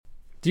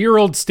Dear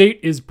Old State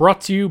is brought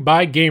to you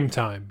by Game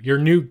Time, your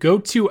new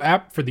go-to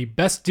app for the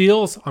best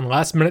deals on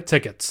last-minute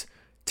tickets.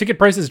 Ticket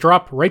prices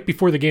drop right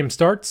before the game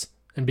starts,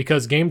 and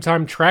because Game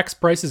Time tracks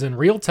prices in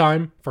real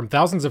time from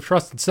thousands of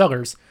trusted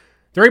sellers,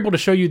 they're able to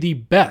show you the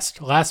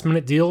best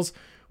last-minute deals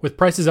with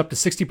prices up to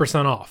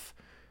 60% off.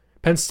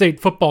 Penn State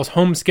football's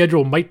home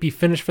schedule might be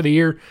finished for the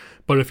year,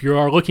 but if you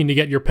are looking to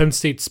get your Penn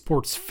State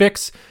sports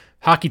fix,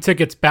 hockey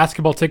tickets,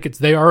 basketball tickets,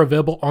 they are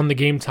available on the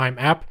Game Time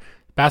app.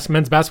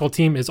 Men's basketball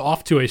team is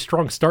off to a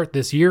strong start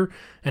this year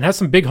and has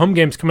some big home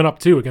games coming up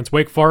too against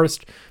Wake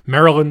Forest,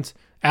 Maryland,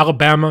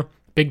 Alabama,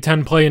 Big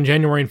Ten play in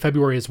January and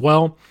February as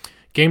well.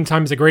 Game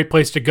Time is a great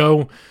place to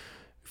go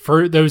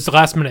for those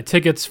last minute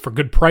tickets for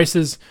good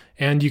prices.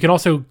 And you can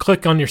also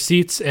click on your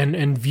seats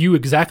and view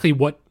exactly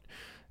what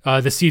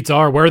the seats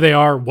are, where they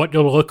are, what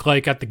it'll look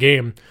like at the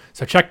game.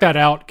 So check that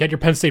out. Get your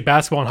Penn State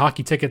basketball and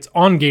hockey tickets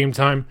on Game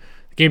Time.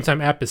 The Game Time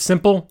app is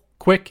simple,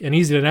 quick, and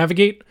easy to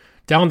navigate.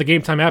 Download the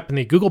Game Time app in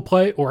the Google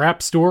Play or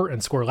App Store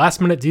and score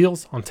last-minute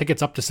deals on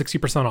tickets up to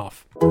 60%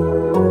 off.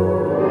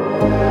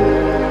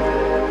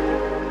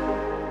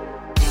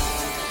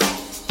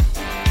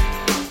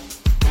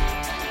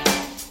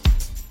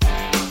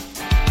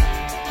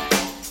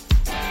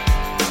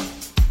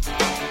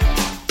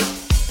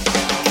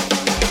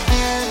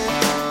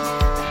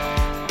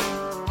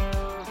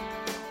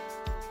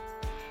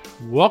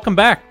 Welcome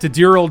back to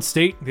Dear Old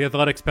State, the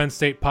Athletics Penn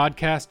State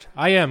podcast.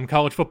 I am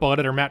college football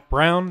editor Matt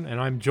Brown, and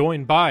I'm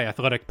joined by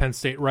Athletic Penn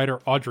State writer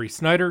Audrey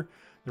Snyder.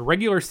 The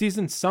regular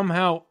season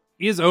somehow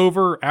is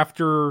over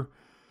after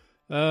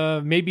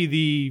maybe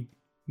the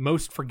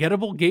most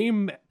forgettable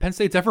game Penn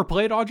State's ever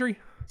played, Audrey?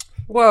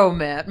 Whoa,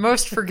 Matt.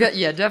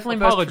 Definitely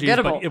most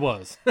forgettable. But it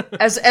was.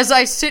 as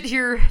I sit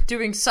here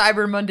doing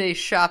Cyber Monday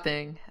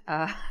shopping,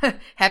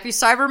 happy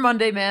Cyber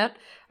Monday, Matt.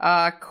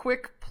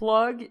 Quick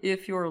plug,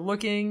 if you're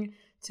looking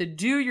to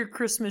do your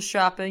Christmas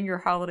shopping, your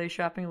holiday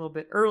shopping a little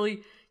bit early,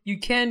 you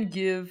can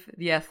give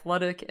The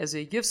Athletic as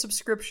a gift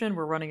subscription.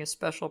 We're running a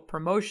special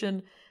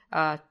promotion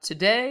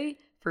today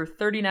for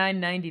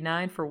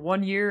 $39.99 for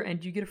 1 year,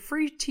 and you get a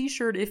free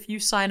t-shirt if you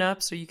sign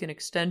up, so you can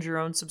extend your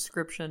own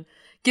subscription.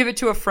 Give it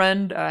to a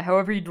friend,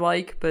 however you'd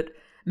like, but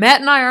Matt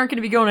and I aren't going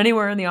to be going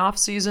anywhere in the off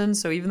season,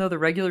 so even though the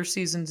regular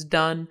season's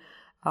done,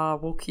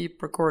 we'll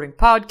keep recording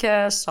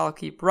podcasts, I'll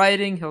keep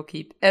writing, he'll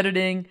keep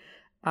editing.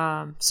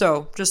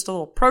 So just a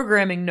little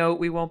programming note,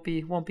 we won't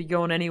be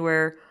going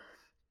anywhere.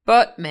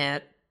 But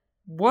Matt,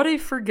 what a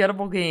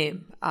forgettable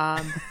game.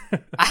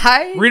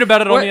 I read about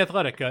it on The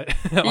Athletic.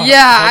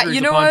 Yeah, you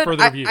know what?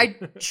 I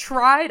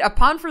tried,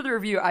 upon further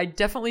review, I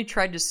definitely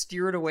tried to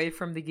steer it away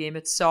from the game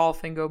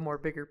itself and go more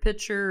bigger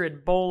picture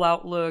and bowl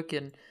outlook,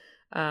 and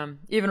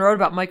even wrote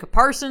about Micah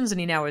Parsons, and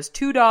he now has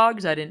 2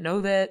 dogs. I didn't know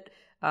that.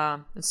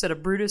 Instead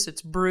of Brutus,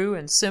 it's Brew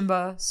and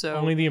Simba. So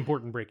only the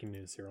important breaking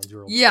news here on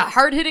Dear Old State. Yeah,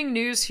 hard-hitting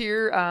news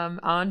here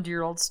on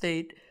Dear Old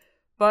State.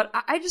 But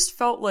I just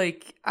felt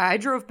like I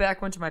drove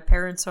back, went to my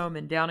parents' home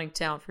in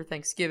Downingtown for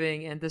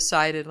Thanksgiving, and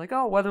decided, like,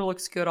 oh, weather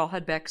looks good, I'll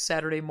head back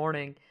Saturday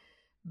morning.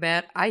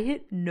 Matt, I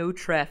hit no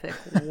traffic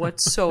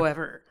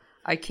whatsoever.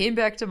 I came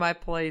back to my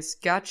place,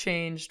 got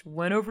changed,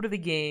 went over to the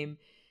game,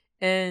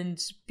 and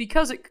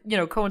because it,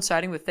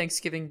 coinciding with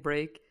Thanksgiving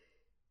break,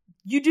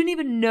 you didn't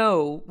even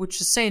know, which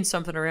is saying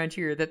something around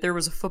here, that there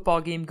was a football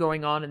game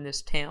going on in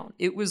this town.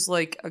 It was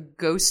like a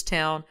ghost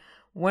town.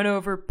 Went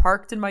over,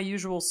 parked in my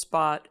usual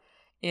spot,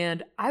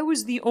 and I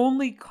was the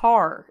only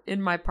car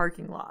in my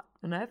parking lot.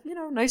 And I have,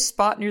 a nice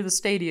spot near the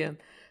stadium.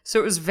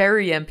 So it was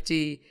very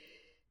empty.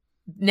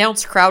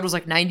 Announced crowd was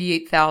like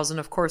 98,000.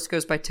 Of course,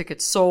 goes by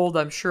tickets sold.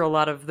 I'm sure a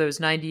lot of those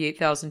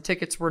 98,000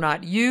 tickets were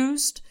not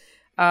used.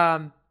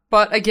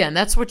 But again,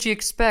 that's what you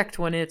expect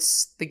when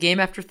it's the game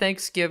after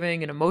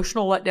Thanksgiving, an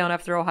emotional letdown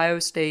after Ohio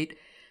State,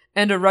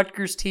 and a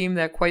Rutgers team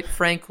that, quite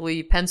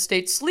frankly, Penn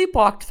State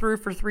sleepwalked through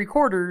for 3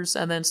 quarters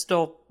and then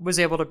still was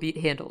able to beat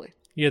handily.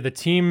 Yeah, the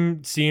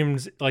team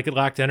seemed like it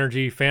lacked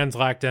energy. Fans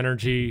lacked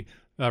energy.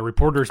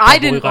 Reporters probably I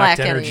didn't lacked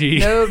lack energy.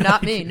 Any. No,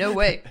 not me. No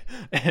way.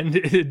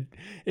 And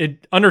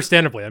it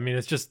understandably, I mean,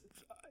 it's just,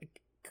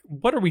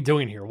 what are we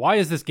doing here? Why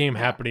is this game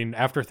happening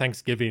after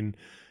Thanksgiving?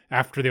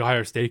 After the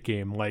Ohio State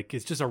game? Like,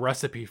 it's just a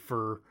recipe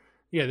for,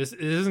 this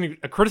isn't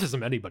a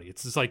criticism of anybody.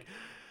 It's just like,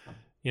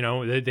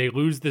 they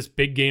lose this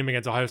big game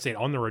against Ohio State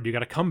on the road. You got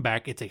to come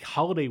back. It's a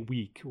holiday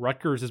week.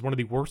 Rutgers is one of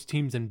the worst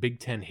teams in Big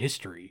Ten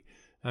history.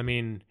 I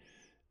mean,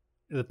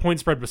 the point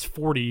spread was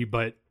 40,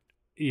 but,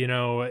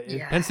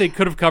 Penn State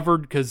could have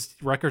covered because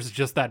Rutgers is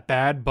just that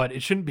bad, but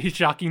it shouldn't be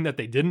shocking that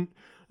they didn't,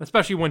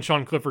 especially when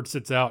Sean Clifford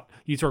sits out,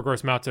 Yetur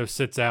Gross-Matos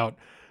sits out,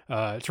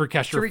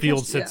 Tariq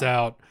Fields sits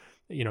out.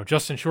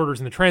 Justin Shorter's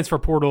in the transfer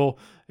portal,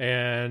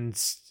 and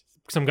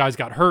some guys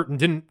got hurt and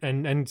didn't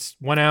and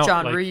went out.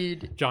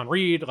 John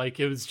Reed, like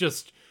it was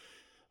just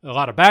a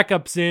lot of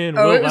backups in.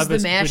 Oh, Will it was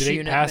Levis the MASH completed 8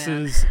 unit,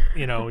 passes.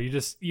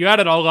 You add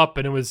it all up,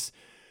 and it was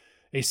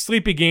a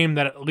sleepy game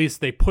that at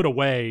least they put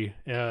away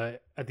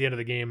at the end of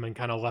the game and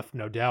kind of left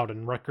no doubt.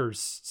 And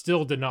Rutgers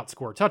still did not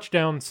score a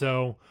touchdown,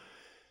 so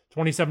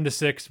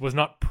 27-6 was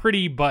not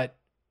pretty, but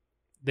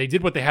they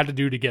did what they had to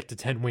do to get to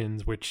 10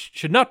 wins, which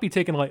should not be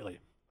taken lightly.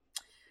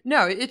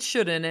 No, it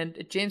shouldn't.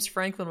 And James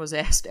Franklin was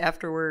asked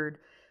afterward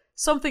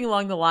something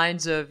along the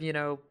lines of,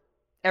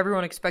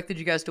 everyone expected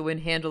you guys to win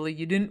handily.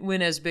 You didn't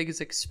win as big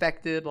as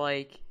expected.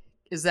 Like,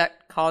 is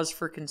that cause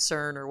for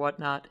concern or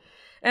whatnot?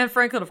 And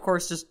Franklin, of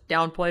course, just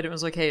downplayed it and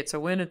was like, hey, it's a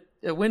win.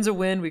 A win's a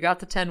win. We got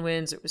the 10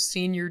 wins. It was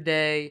senior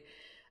day.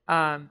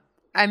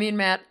 I mean,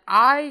 Matt,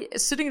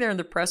 sitting there in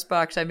the press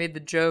box, I made the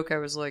joke. I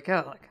was like,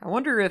 I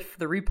wonder if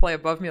the replay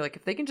above me, like,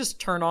 if they can just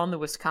turn on the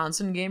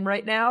Wisconsin game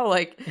right now,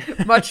 like,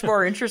 much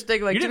more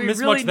interesting. Like, you didn't do we miss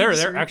really much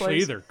there actually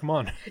either. Come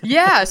on.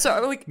 Yeah,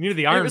 so like, you needed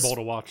the Iron Bowl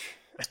to watch.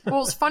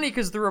 Well, it's funny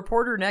because the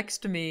reporter next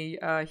to me,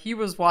 he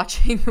was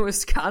watching the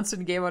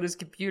Wisconsin game on his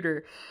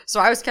computer, so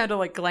I was kind of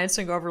like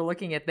glancing over,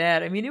 looking at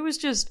that. I mean, it was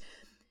just.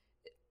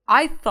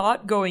 I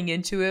thought going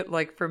into it,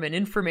 like from an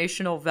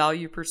informational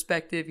value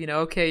perspective,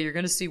 okay, you're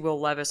going to see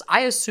Will Levis. I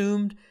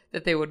assumed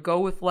that they would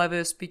go with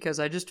Levis because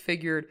I just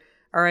figured,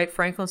 all right,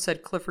 Franklin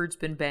said Clifford's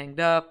been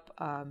banged up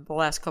the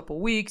last couple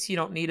weeks. You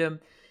don't need him.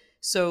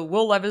 So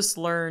Will Levis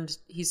learned,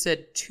 he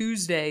said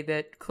Tuesday,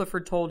 that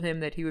Clifford told him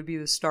that he would be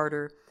the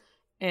starter.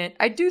 And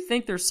I do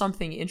think there's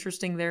something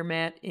interesting there,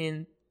 Matt,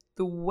 in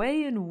the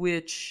way in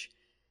which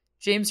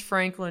James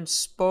Franklin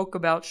spoke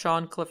about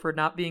Sean Clifford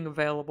not being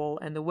available,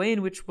 and the way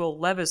in which Will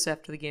Levis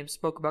after the game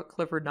spoke about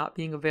Clifford not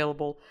being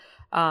available.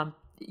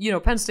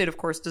 Penn State, of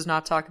course, does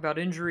not talk about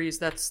injuries.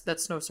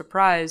 That's no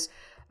surprise.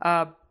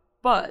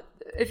 But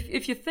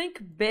if you think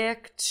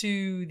back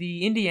to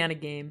the Indiana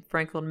game,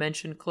 Franklin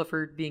mentioned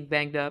Clifford being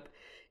banged up.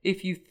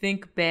 If you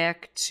think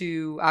back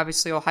to,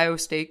 obviously, Ohio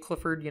State,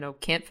 Clifford,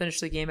 can't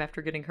finish the game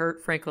after getting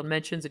hurt. Franklin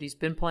mentions that he's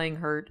been playing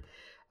hurt.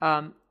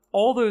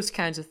 All those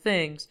kinds of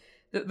things.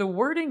 The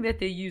wording that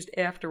they used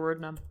afterward,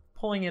 and I'm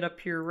pulling it up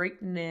here right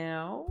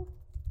now,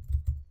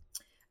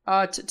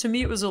 to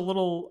me it was a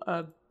little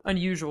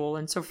unusual.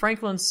 And so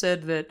Franklin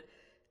said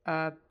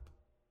that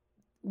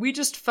we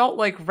just felt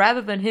like rather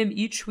than him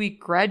each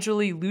week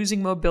gradually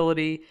losing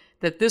mobility,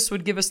 that this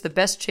would give us the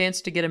best chance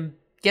to get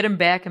him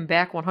back and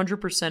back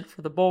 100%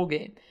 for the bowl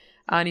game.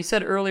 And he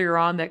said earlier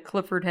on that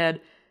Clifford had,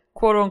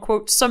 quote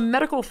unquote, some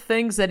medical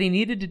things that he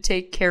needed to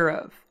take care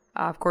of.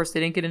 Of course, they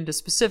didn't get into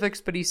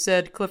specifics, but he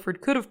said Clifford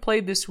could have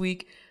played this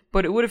week,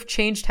 but it would have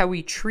changed how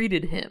we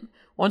treated him.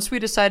 Once we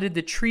decided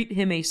to treat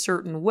him a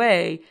certain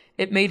way,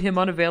 it made him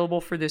unavailable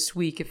for this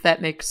week, if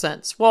that makes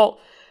sense. Well,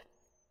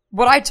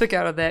 what I took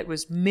out of that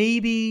was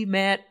maybe,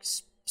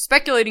 Matt,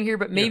 speculating here,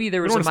 but maybe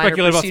there was a minor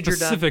procedure done. I don't want to speculate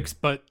about specifics,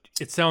 but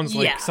it sounds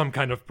like some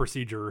kind of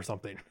procedure or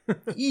something.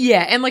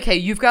 Yeah, and like, hey,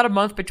 you've got a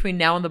month between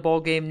now and the bowl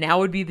game. Now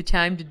would be the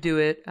time to do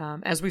it.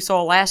 As we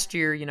saw last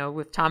year,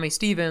 with Tommy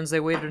Stevens,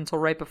 they waited until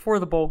right before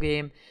the bowl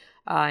game,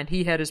 and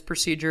he had his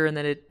procedure, and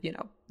then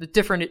the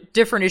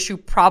different issue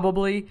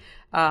probably,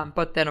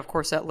 but then of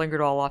course that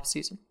lingered all off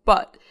season.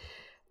 But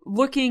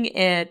looking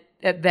at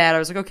that, I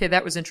was like, okay,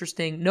 that was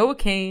interesting. Noah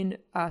Cain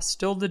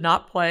still did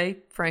not play.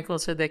 Franklin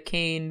said that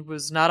Cain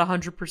was not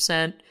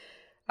 100%.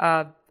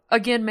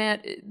 Again,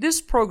 Matt,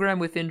 this program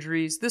with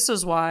injuries, this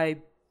is why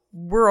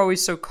we're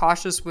always so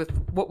cautious with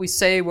what we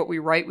say, what we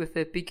write with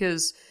it,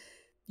 because,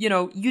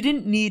 you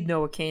didn't need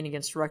Noah Cain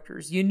against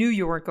Rutgers. You knew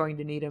you weren't going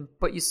to need him,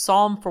 but you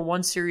saw him for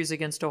one series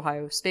against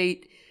Ohio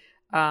State.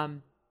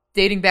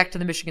 Dating back to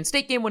the Michigan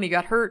State game when he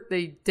got hurt,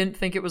 they didn't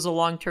think it was a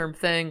long-term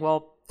thing.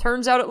 Well,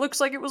 turns out it looks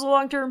like it was a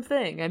long-term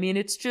thing. I mean,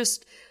 it's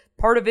just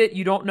part of it.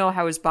 You don't know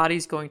how his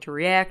body's going to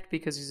react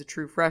because he's a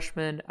true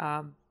freshman.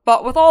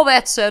 But with all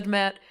that said,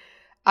 Matt,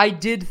 I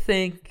did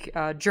think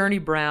Journey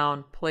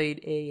Brown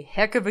played a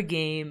heck of a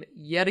game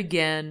yet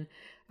again,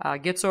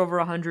 gets over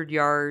 100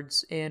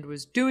 yards, and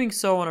was doing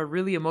so on a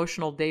really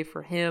emotional day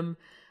for him.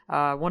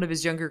 One of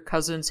his younger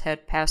cousins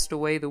had passed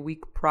away the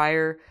week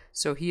prior,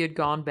 so he had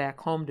gone back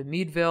home to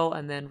Meadville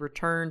and then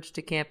returned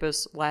to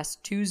campus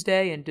last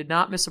Tuesday and did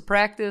not miss a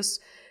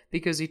practice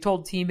because he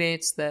told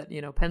teammates that,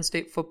 Penn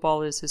State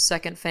football is his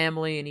second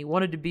family and he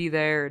wanted to be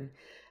there, and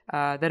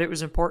that it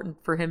was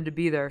important for him to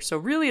be there. So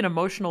really an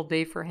emotional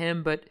day for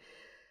him. But,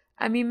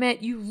 I mean,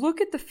 Matt, you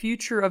look at the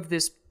future of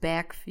this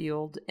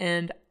backfield,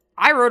 and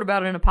I wrote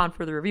about it Upon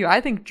Further Review. I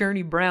think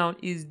Journey Brown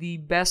is the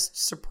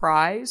best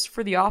surprise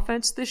for the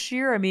offense this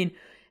year. I mean,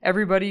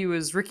 everybody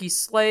was Ricky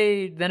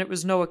Slade, then it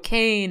was Noah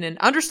Cain, and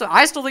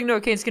I still think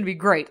Noah Cain's going to be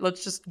great.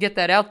 Let's just get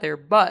that out there.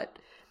 But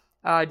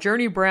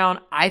Journey Brown,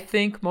 I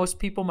think most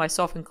people,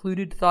 myself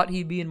included, thought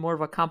he'd be in more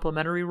of a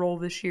complimentary role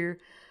this year.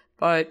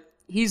 But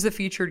he's the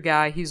featured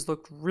guy. He's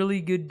looked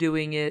really good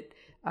doing it.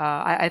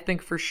 I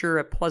think for sure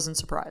a pleasant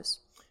surprise.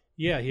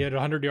 Yeah, he had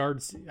 100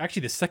 yards.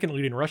 Actually, the second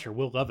leading rusher,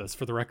 Will Levis,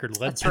 for the record,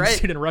 led That's Penn right.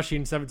 State in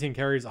rushing, 17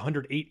 carries,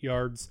 108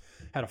 yards,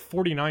 had a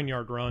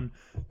 49-yard run.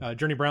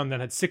 Journey Brown then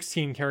had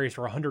 16 carries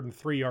for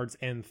 103 yards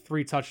and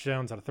 3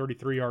 touchdowns, had a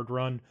 33-yard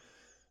run.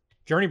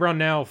 Journey Brown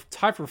now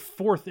tied for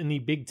 4th in the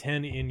Big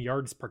Ten in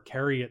yards per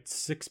carry at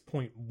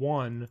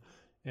 6.1,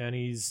 and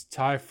he's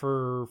tied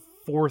for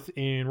 4th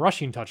in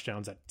rushing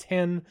touchdowns at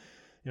 10.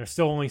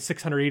 Still only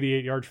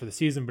 688 yards for the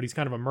season, but he's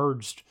kind of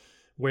emerged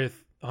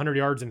with 100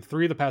 yards in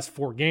 3 of the past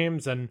 4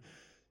 games. And,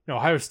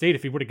 Ohio State,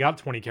 if he would have got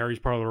 20 carries,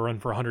 probably would have run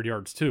for 100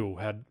 yards too.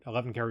 Had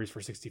 11 carries for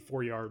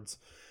 64 yards.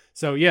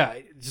 So yeah,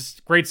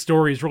 just great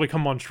story. He's really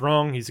come on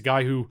strong. He's a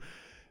guy who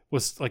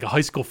was like a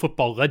high school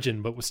football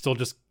legend, but was still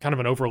just kind of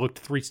an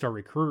overlooked 3-star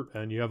recruit.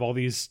 And you have all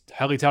these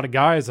highly touted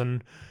guys.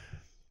 And,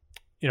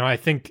 I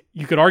think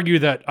you could argue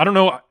that, I don't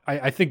know.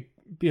 I think,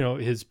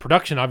 his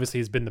production obviously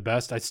has been the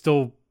best.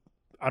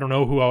 I don't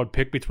know who I would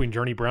pick between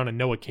Journey Brown and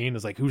Noah Cain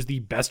as like, who's the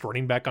best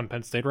running back on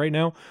Penn State right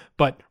now?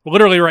 But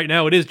literally right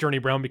now it is Journey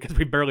Brown because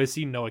we've barely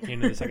seen Noah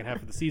Cain in the second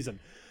half of the season.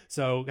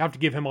 So I have to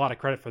give him a lot of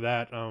credit for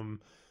that.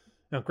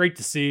 Great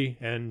to see.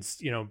 And,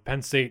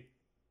 Penn State,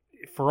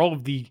 for all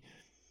of the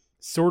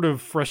sort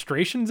of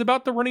frustrations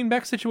about the running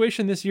back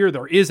situation this year,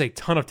 there is a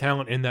ton of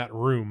talent in that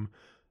room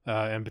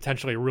and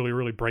potentially a really,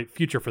 really bright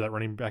future for that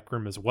running back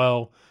room as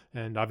well.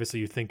 And obviously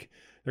you think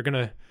they're going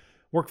to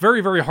work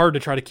very, very hard to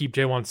try to keep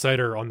Ja'Juan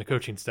Seider on the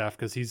coaching staff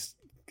because he's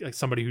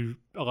somebody who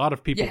a lot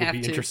of people would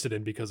be interested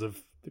in because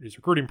of his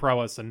recruiting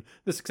prowess and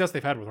the success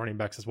they've had with running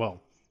backs as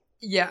well.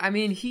 Yeah, I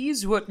mean,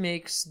 he's what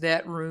makes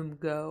that room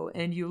go.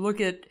 And you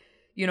look at,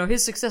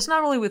 his success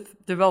not only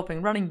with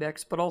developing running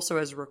backs, but also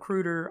as a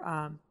recruiter.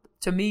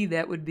 To me,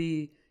 that would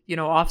be,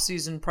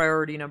 off-season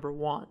priority number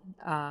one.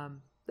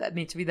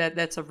 To me,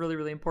 that's a really,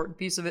 really important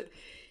piece of it.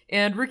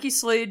 And Ricky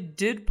Slade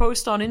did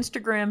post on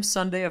Instagram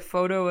Sunday a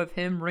photo of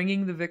him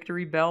ringing the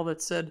victory bell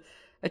that said,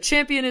 "A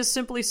champion is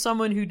simply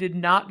someone who did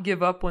not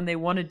give up when they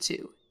wanted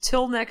to.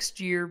 Till next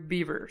year,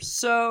 Beaver."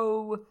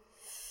 So,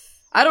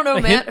 I don't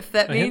know, Matt, if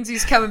that means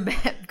he's coming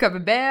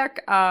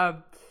back.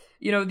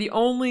 The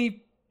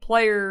only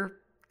player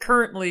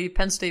currently,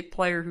 Penn State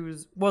player who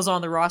was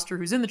on the roster,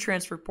 who's in the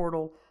transfer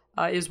portal,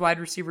 is wide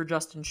receiver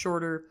Justin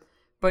Shorter.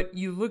 But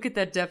you look at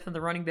that depth in the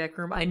running back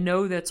room, I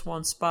know that's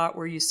one spot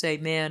where you say,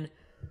 man,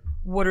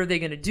 what are they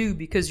going to do?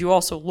 Because you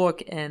also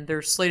look, and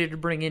they're slated to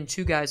bring in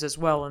 2 guys as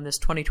well in this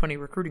 2020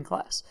 recruiting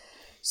class.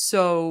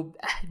 So,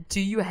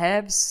 do you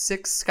have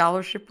 6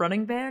 scholarship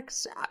running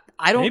backs?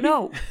 I don't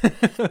know.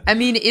 I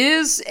mean,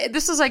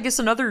 this is, I guess,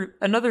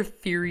 another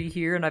theory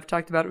here, and I've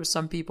talked about it with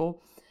some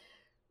people.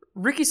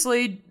 Ricky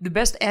Slade, the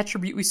best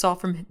attribute we saw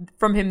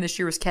from him this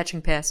year was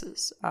catching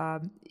passes.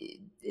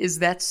 Is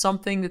that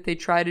something that they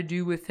try to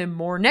do with him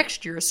more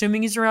next year,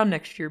 assuming he's around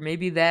next year?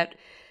 Maybe that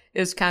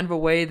is kind of a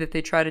way that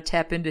they try to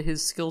tap into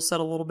his skill set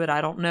a little bit.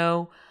 I don't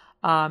know.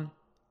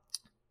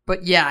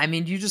 But yeah, I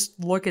mean, you just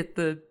look at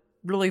the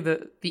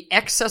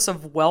excess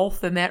of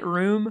wealth in that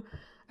room.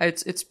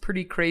 It's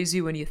pretty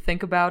crazy when you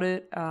think about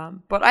it.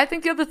 But I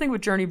think the other thing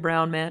with Journey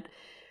Brown, Matt,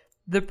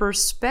 the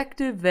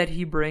perspective that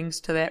he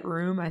brings to that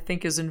room, I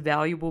think, is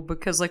invaluable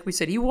because, like we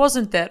said, he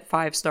wasn't that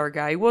 5-star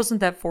guy. He wasn't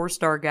that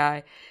 4-star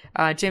guy.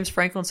 James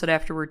Franklin said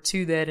afterward,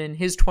 too, that in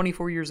his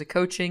 24 years of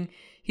coaching,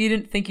 he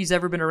didn't think he's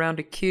ever been around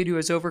a kid who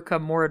has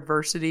overcome more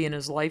adversity in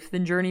his life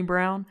than Journey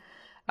Brown.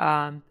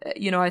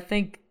 I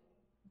think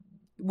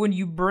when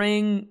you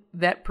bring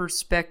that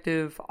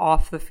perspective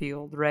off the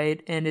field,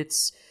 right, and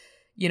it's,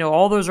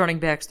 all those running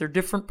backs, they're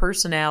different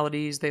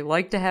personalities. They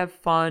like to have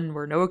fun,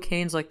 where Noah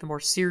Cain's like the more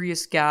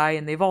serious guy,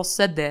 and they've all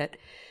said that.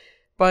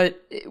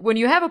 But when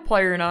you have a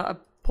player, and I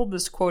pulled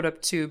this quote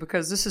up too,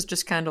 because this is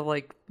just kind of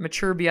like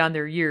mature beyond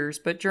their years,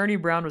 but Journey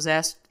Brown was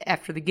asked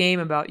after the game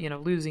about,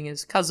 losing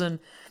his cousin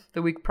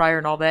the week prior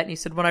and all that, and he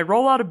said, "When I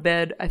roll out of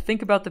bed, I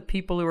think about the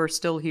people who are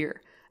still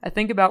here. I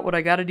think about what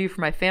I got to do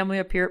for my family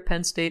up here at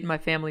Penn State and my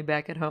family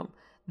back at home.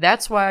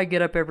 That's why I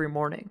get up every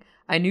morning.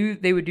 I knew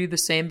they would do the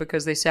same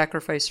because they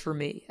sacrificed for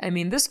me." I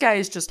mean, this guy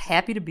is just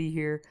happy to be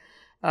here.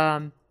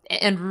 And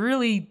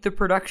really, the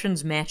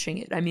production's matching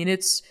it. I mean,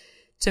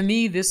 to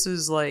me, this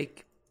is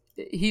like,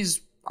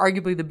 he's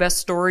arguably the best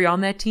story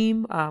on that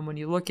team when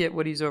you look at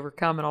what he's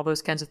overcome and all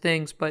those kinds of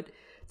things. But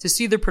to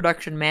see the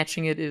production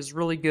matching it is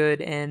really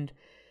good. And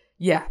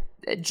yeah,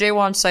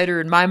 Ja'Juan Seider,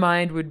 in my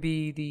mind, would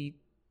be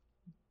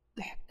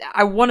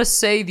I want to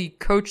say the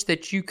coach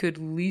that you could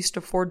least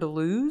afford to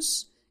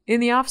lose in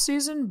the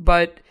offseason,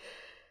 but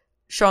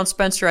Sean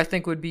Spencer, I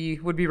think, would be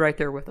right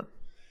there with him.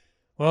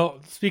 Well,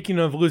 speaking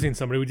of losing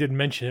somebody, we did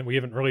mention it. We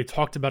haven't really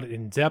talked about it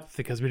in depth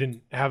because we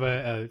didn't have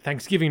a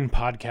Thanksgiving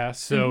podcast.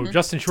 So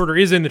Justin Shorter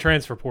is in the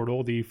transfer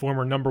portal, the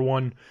former number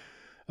 1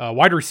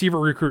 wide receiver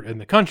recruit in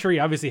the country.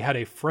 Obviously had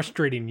a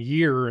frustrating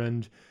year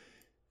and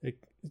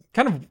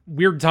kind of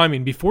weird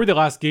timing before the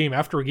last game,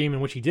 after a game in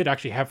which he did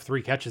actually have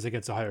 3 catches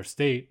against Ohio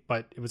State,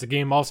 but it was a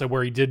game also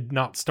where he did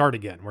not start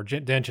again, where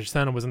Dan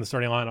Chisena was in the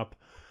starting lineup.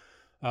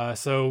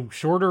 So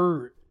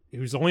Shorter,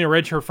 who's only a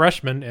redshirt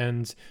freshman,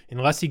 and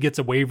unless he gets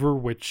a waiver,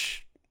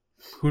 which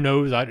who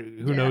knows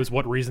knows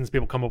what reasons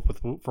people come up with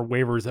for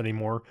waivers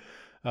anymore,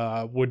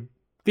 would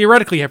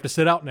theoretically have to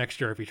sit out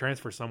next year if he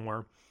transfers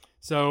somewhere.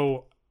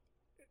 So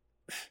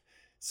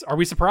are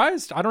we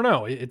surprised? I don't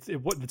know.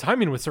 The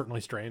timing was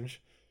certainly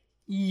strange.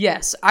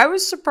 Yes, I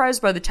was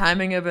surprised by the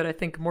timing of it, I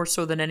think more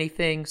so than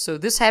anything. So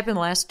this happened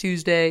last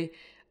Tuesday.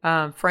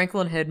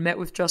 Franklin had met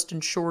with Justin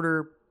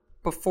Shorter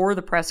before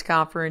the press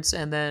conference,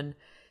 and then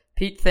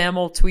Pete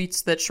Thamel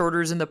tweets that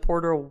Shorter's in the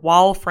portal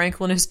while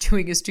Franklin is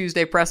doing his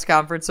Tuesday press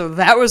conference. So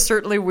that was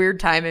certainly weird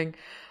timing.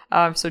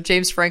 So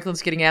James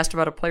Franklin's getting asked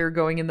about a player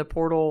going in the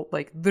portal,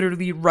 like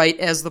literally right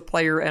as the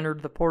player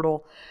entered the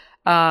portal.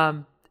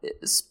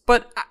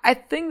 But I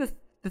think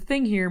the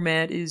thing here,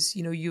 Matt, is,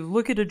 you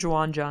look at a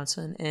Juwan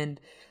Johnson and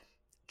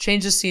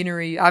change of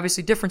scenery.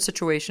 Obviously, different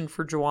situation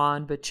for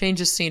Juwan, but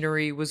change of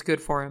scenery was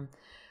good for him.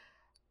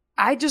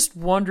 I just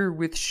wonder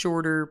with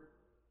Shorter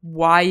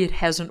why it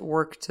hasn't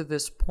worked to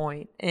this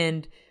point.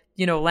 And,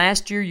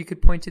 last year you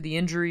could point to the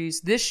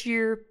injuries. This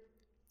year,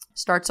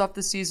 starts off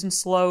the season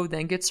slow,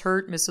 then gets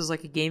hurt, misses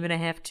like a game and a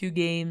half, 2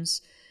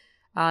 games,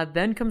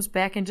 then comes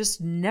back and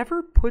just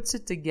never puts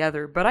it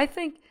together. But I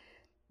think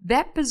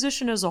that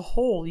position as a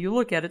whole, you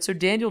look at it. So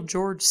Daniel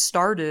George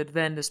started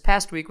then this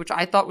past week, which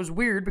I thought was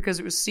weird because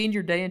it was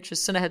senior day and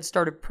Chisena had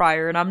started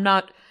prior. And I'm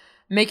not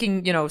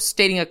making,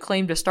 stating a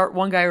claim to start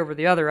one guy over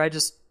the other. I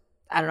don't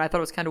know. I thought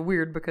it was kind of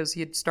weird because he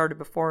had started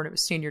before and it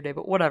was senior day,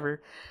 but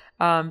whatever.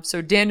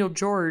 So Daniel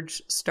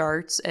George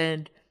starts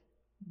and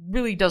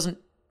really doesn't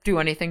do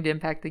anything to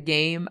impact the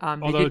game.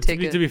 Although, to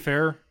be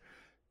fair,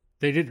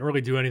 they didn't really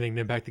do anything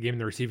to impact the game in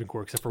the receiving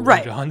corps except for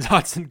Jahan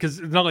Dotson, because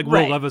it's not like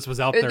Will Levis was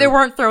out there. They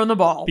weren't throwing the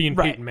ball. Being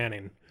Peyton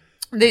Manning.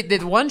 The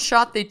one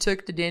shot they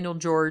took to Daniel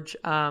George,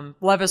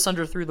 Levis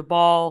underthrew the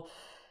ball.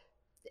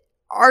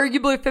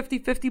 Arguably a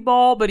 50-50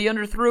 ball, but he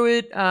underthrew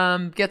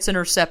it, gets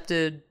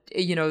intercepted.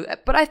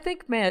 But I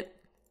think, Matt,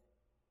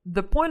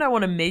 the point I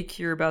want to make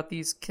here about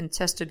these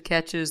contested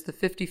catches, the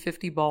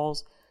 50-50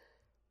 balls,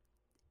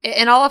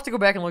 and I'll have to go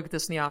back and look at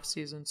this in the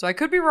offseason, so I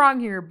could be wrong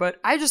here, but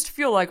I just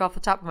feel like off the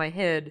top of my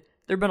head,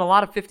 there have been a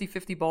lot of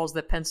 50-50 balls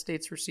that Penn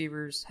State's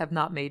receivers have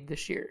not made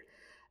this year.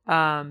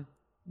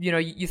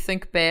 You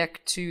think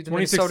back to the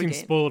Minnesota game.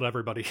 2016 spoiled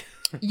everybody.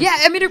 Yeah,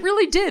 I mean, it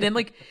really did.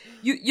 And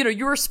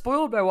you were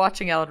spoiled by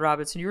watching Allen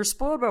Robinson. You were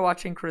spoiled by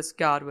watching Chris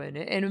Godwin.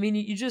 And I mean,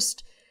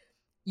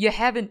 you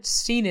haven't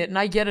seen it. And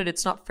I get it.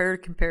 It's not fair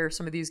to compare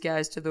some of these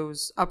guys to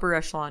those upper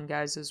echelon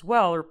guys as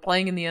well, or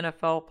playing in the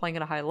NFL, playing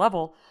at a high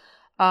level.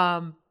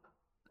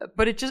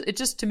 But it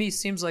just to me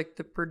seems like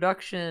the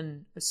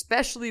production,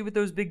 especially with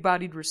those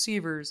big-bodied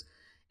receivers,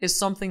 is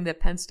something that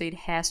Penn State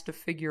has to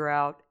figure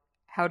out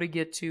how to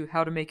get to,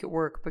 how to make it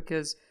work,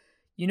 because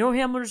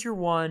Hamler's your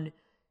one.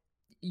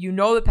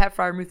 That Pat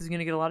Freiermuth is going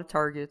to get a lot of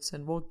targets,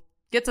 and we'll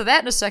get to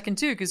that in a second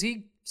too, because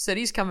he said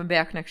he's coming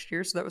back next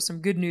year, so that was some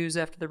good news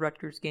after the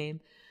Rutgers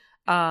game.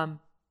 But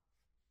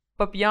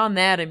beyond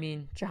that, I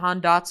mean,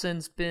 Jahan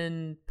Dotson's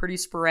been pretty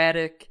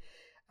sporadic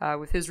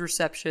with his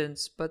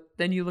receptions, but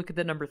then you look at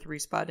the number 3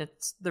 spot,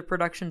 the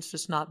production's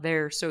just not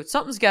there. So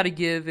something's got to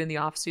give in the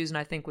offseason,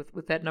 I think,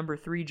 with that number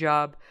 3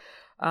 job.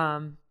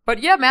 But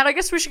yeah, Matt, I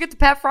guess we should get to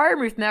Pat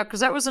Freiermuth now, because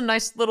that was a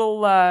nice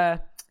little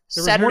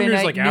Saturday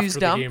night news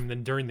dump. The game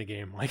than during the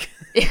game.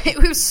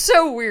 It was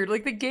so weird.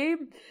 Like the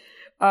game,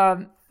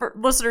 for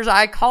listeners,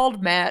 I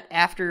called Matt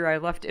after I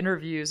left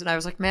interviews, and I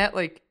was like, Matt,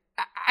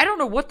 I don't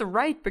know what to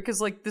write,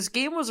 because this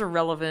game was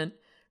irrelevant.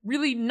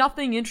 Really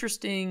nothing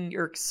interesting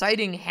or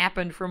exciting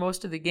happened for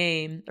most of the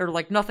game, or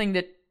nothing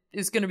that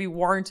is going to be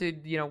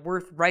warranted,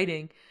 worth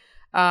writing.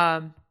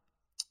 And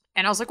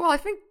I was like, well, I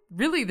think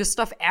really the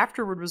stuff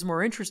afterward was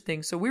more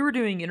interesting. So we were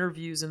doing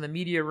interviews in the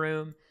media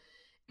room,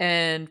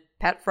 and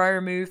Pat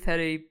Freiermuth had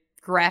a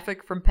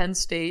graphic from Penn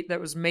State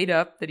that was made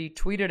up that he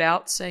tweeted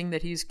out saying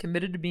that he's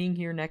committed to being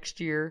here next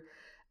year,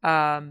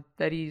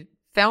 that he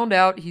found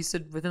out, he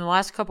said within the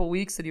last couple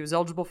weeks, that he was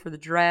eligible for the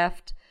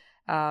draft.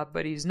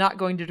 But he's not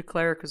going to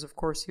declare because, of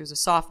course, he was a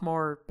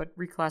sophomore, but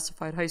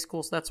reclassified high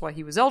school, so that's why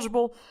he was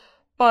eligible.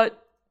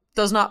 But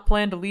does not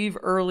plan to leave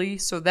early,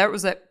 so that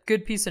was that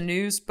good piece of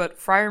news. But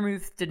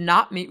Freiermuth did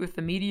not meet with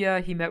the media.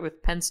 He met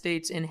with Penn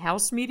State's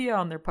in-house media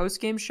on their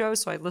post-game show,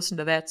 so I listened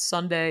to that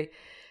Sunday.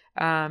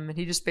 And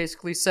he just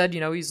basically said,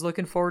 he's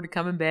looking forward to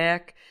coming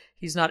back.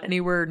 He's not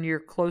anywhere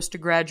near close to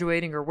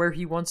graduating or where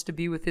he wants to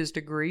be with his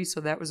degree, so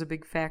that was a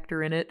big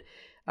factor in it.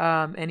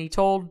 And he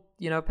told,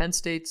 Penn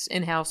State's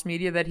in-house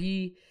media that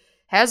he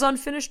has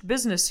unfinished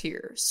business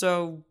here.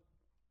 So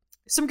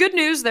some good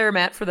news there,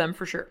 Matt, for them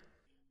for sure.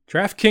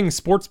 DraftKings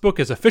Sportsbook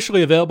is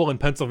officially available in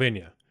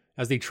Pennsylvania.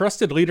 As the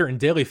trusted leader in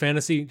daily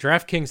fantasy,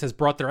 DraftKings has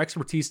brought their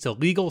expertise to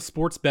legal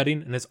sports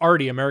betting and is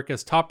already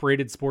America's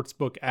top-rated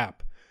sportsbook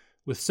app.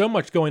 With so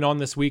much going on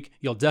this week,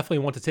 you'll definitely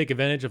want to take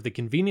advantage of the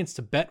convenience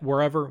to bet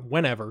wherever,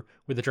 whenever,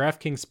 with the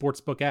DraftKings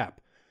Sportsbook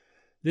app.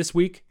 This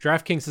week,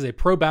 DraftKings has a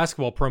pro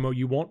basketball promo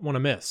you won't want to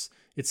miss.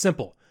 It's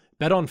simple.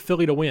 Bet on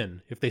Philly to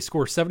win. If they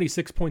score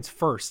 76 points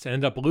first and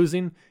end up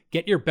losing,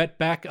 get your bet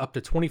back up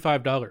to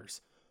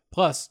 $25.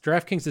 Plus,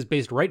 DraftKings is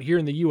based right here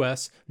in the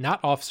U.S., not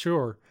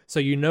offshore, so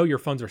you know your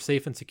funds are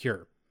safe and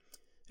secure.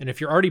 And if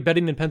you're already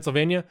betting in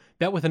Pennsylvania,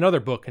 bet with another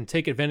book and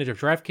take advantage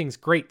of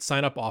DraftKings' great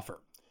sign-up offer.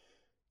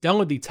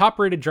 Download the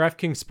top-rated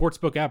DraftKings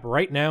Sportsbook app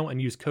right now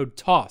and use code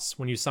TOSS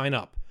when you sign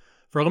up.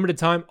 For a limited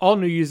time, all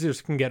new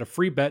users can get a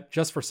free bet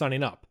just for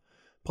signing up.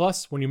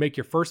 Plus, when you make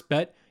your first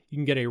bet, you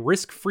can get a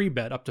risk-free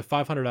bet up to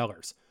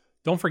 $500.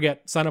 Don't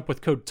forget, sign up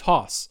with code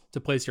TOSS to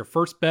place your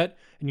first bet,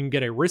 and you can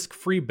get a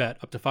risk-free bet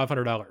up to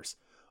 $500.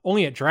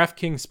 Only at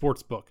DraftKings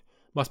Sportsbook.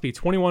 Must be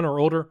 21 or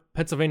older,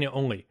 Pennsylvania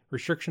only.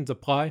 Restrictions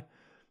apply.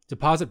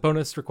 Deposit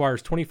bonus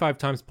requires 25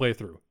 times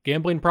playthrough.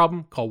 Gambling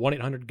problem? Call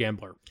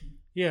 1-800-GAMBLER.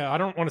 Yeah, I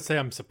don't want to say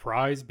I'm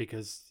surprised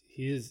because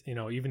he is,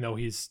 even though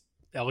he's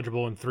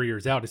eligible in 3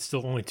 years out, it's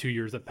still only 2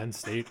 years at Penn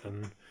State.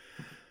 And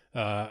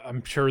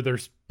I'm sure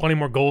there's plenty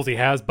more goals he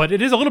has, but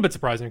it is a little bit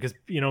surprising because,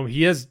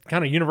 he is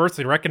kind of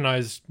universally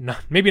recognized,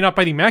 maybe not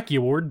by the Mackey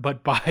Award,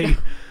 but by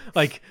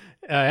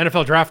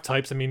NFL draft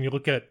types. I mean, you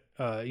look at,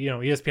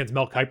 ESPN's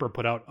Mel Kiper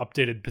put out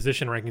updated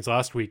position rankings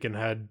last week and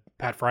had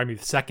Pat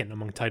Freiermuth second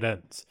among tight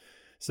ends.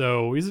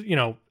 So he's,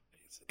 a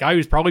guy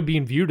who's probably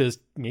being viewed as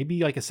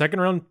maybe like a second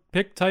round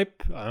pick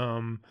type.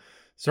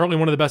 Certainly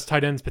one of the best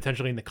tight ends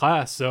potentially in the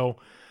class. So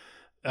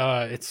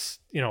it's,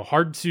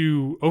 hard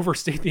to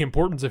overstate the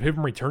importance of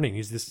him returning.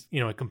 He's this,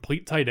 a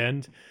complete tight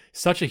end,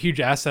 such a huge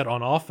asset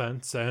on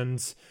offense.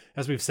 And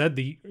as we've said,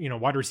 the,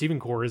 wide receiving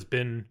core has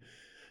been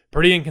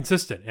pretty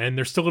inconsistent. And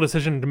there's still a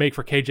decision to make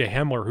for KJ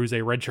Hamler, who's a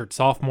redshirt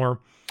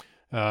sophomore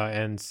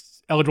and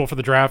eligible for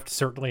the draft.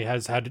 Certainly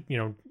has had,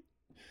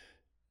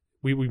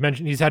 we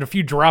mentioned he's had a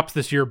few drops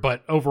this year,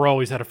 but overall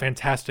he's had a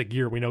fantastic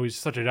year. We know he's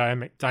such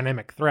a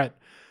dynamic threat.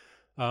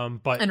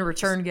 But and a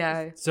return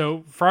guy.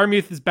 So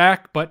Freiermuth is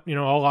back, but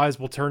all eyes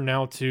will turn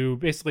now to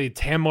basically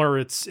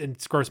Tamler.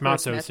 It's Gross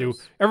Matos, who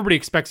everybody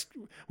expects.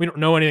 We don't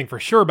know anything for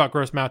sure about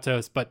Gross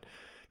Matos, but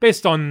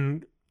based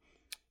on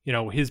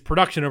his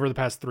production over the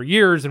past 3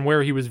 years and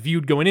where he was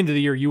viewed going into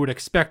the year, you would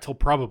expect he'll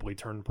probably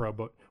turn pro.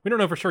 But we don't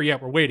know for sure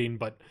yet. We're waiting,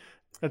 but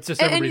that's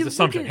just everybody's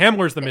assumption.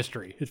 Hamler's the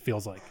mystery. It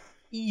feels like.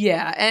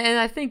 Yeah, and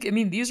I think,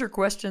 these are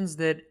questions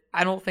that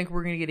I don't think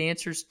we're going to get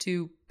answers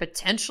to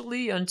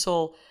potentially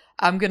until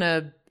I'm going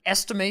to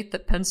estimate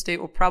that Penn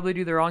State will probably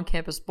do their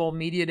on-campus bowl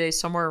media day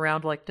somewhere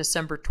around like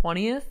December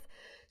 20th.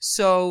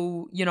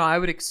 So, I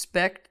would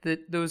expect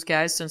that those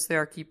guys, since they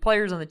are key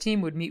players on the team,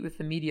 would meet with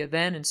the media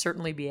then and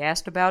certainly be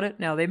asked about it.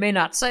 Now, they may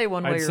not say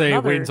one way or another. I'd say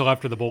wait until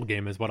after the bowl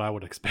game is what I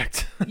would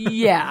expect.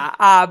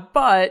 Yeah,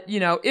 but,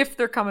 if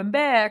they're coming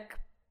back,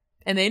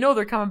 and they know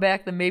they're coming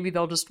back, then maybe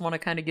they'll just want to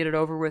kind of get it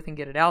over with and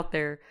get it out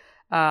there.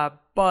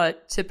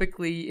 But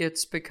typically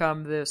it's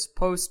become this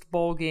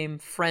post-bowl game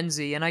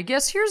frenzy. And I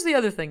guess here's the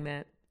other thing,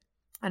 Matt.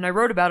 And I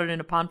wrote about it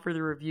in Upon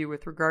Further Review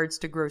with regards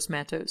to Gross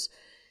Matos.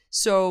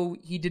 So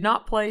he did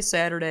not play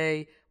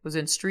Saturday, was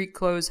in street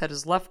clothes, had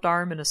his left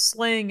arm in a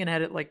sling, and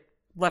had it like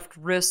left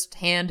wrist,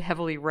 hand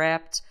heavily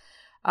wrapped.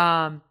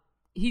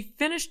 He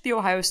finished the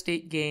Ohio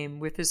State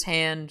game with his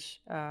hand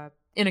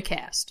in a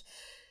cast.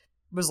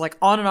 Was like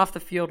on and off the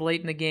field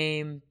late in the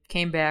game,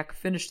 came back,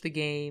 finished the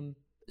game.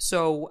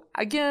 So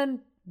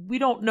again, we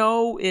don't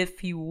know if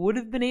he would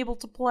have been able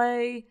to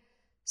play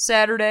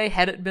Saturday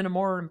had it been a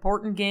more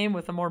important game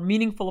with a more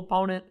meaningful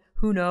opponent.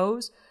 Who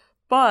knows?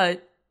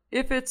 But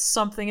if it's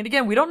something, and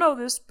again, we don't know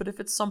this, but if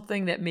it's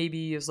something that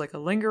maybe is like a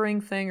lingering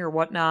thing or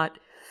whatnot,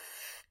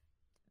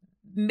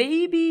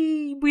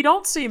 maybe we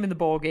don't see him in the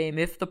bowl game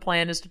if the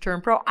plan is to turn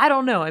pro. I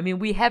don't know.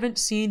 We haven't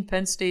seen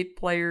Penn State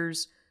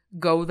players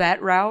go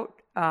that route.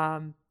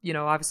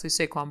 Obviously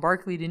Saquon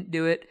Barkley didn't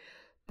do it,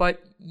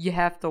 but you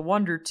have to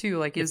wonder too,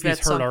 like, is that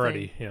something? He's hurt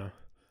already, yeah.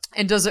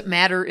 And does it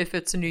matter if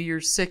it's a New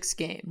Year's 6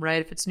 game, right?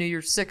 If it's New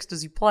Year's 6,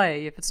 does he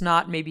play? If it's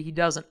not, maybe he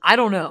doesn't. I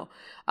don't know.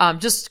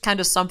 Just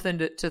kind of something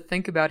to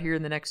think about here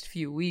in the next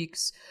few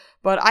weeks.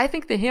 But I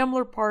think the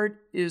Hamler part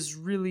is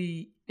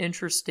really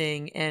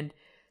interesting, and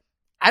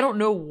I don't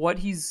know what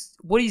he's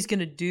going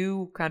to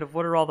do, kind of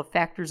what are all the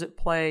factors at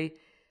play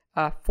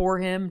for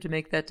him to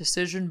make that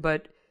decision,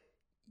 but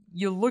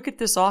you look at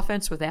this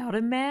offense without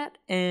him, Matt,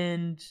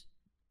 and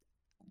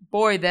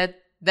boy,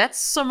 that's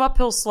some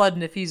uphill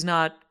sledding if he's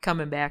not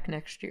coming back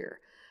next year.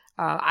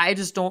 I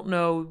just don't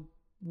know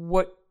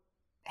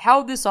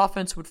how this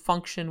offense would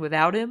function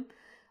without him,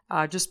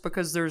 just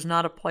because there's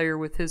not a player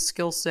with his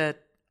skill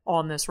set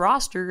on this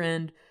roster.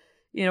 And,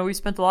 we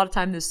spent a lot of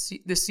time this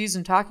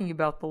season talking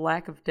about the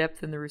lack of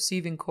depth in the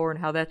receiving core and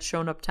how that's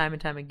shown up time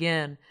and time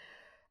again.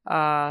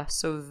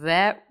 So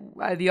that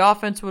the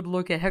offense would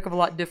look a heck of a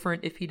lot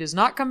different if he does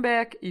not come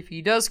back. If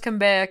he does come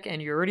back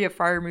and you already have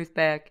Freiermuth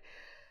back,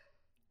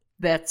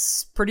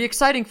 that's pretty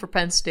exciting for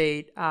Penn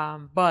State.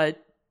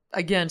 But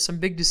again, some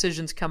big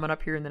decisions coming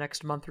up here in the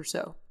next month or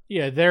so.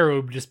 Yeah, there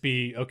would just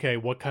be, okay,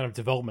 what kind of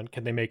development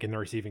can they make in the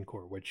receiving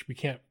core, which we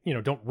can't,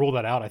 don't rule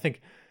that out. I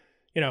think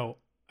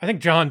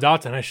John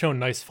Dotson has shown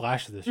nice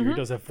flashes this year. He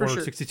does have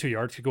 462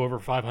 yards, could go over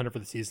 500 for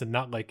the season.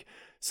 Not like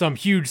some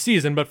huge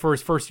season, but for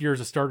his first year as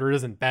a starter, it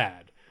isn't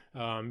bad.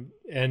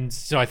 And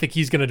so I think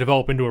he's going to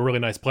develop into a really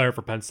nice player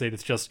for Penn State.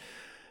 It's just,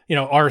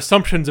 our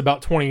assumptions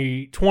about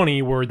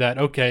 2020 were that,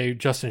 okay,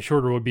 Justin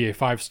Shorter would be a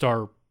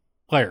 5-star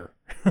player,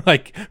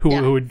 like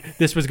who would,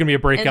 this was going to be a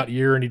breakout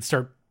year and he'd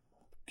start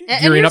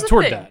gearing up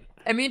toward that.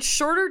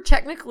 Shorter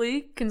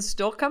technically can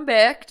still come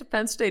back to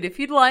Penn State if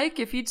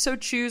he'd so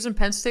choose, and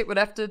Penn State would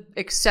have to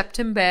accept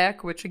him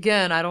back, which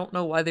again, I don't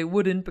know why they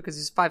wouldn't because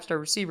he's a 5-star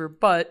receiver,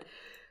 but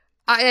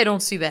I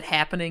don't see that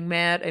happening,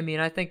 Matt.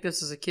 I think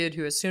this is a kid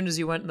who, as soon as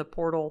he went in the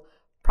portal,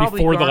 probably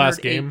before the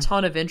last game, a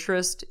ton of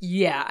interest.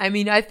 Yeah,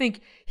 I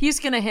think he's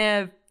going to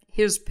have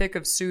his pick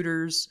of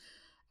suitors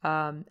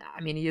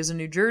I mean, he is a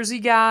New Jersey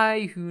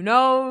guy. Who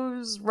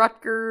knows?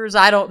 Rutgers,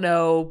 I don't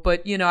know.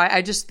 But,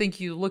 I just think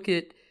you look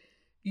at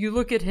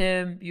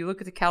him, you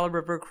look at the caliber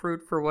of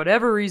recruit. For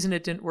whatever reason,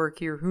 it didn't work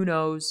here. Who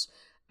knows?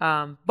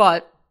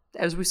 But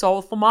as we saw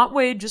with Lamont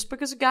Wade, just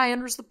because a guy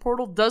enters the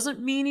portal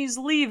doesn't mean he's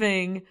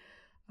leaving.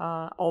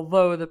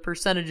 Although the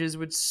percentages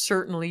would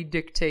certainly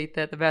dictate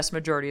that the vast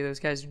majority of those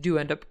guys do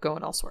end up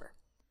going elsewhere.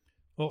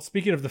 Well,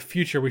 speaking of the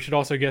future, we should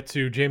also get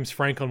to James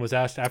Franklin was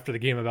asked after the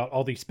game about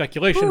all the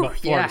speculation about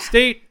Florida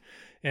State.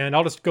 And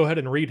I'll just go ahead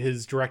and read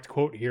his direct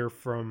quote here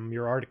from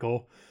your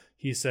article.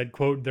 He said,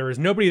 quote, "There is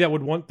nobody that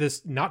would want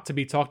this not to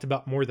be talked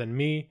about more than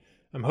me.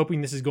 I'm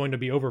hoping this is going to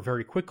be over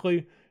very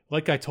quickly.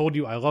 Like I told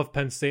you, I love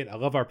Penn State. I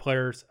love our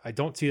players. I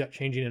don't see that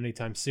changing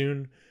anytime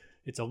soon.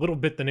 It's a little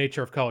bit the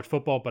nature of college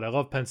football, but I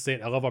love Penn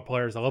State. I love our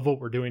players. I love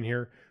what we're doing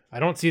here. I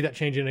don't see that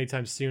changing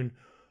anytime soon.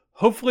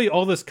 Hopefully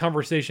all this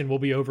conversation will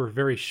be over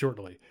very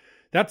shortly."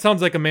 That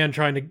sounds like a man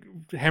trying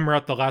to hammer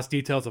out the last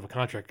details of a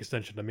contract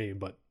extension to me,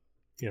 but,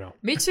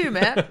 Me too,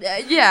 Matt.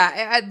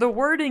 The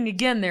wording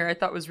again there I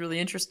thought was really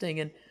interesting.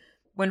 And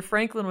when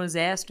Franklin was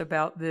asked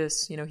about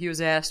this, he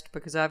was asked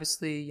because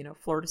obviously,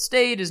 Florida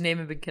State, his name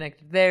had been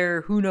connected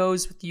there. Who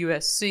knows with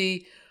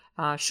USC?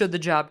 Should the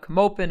job come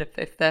open,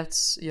 if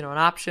that's, an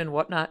option,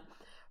 whatnot.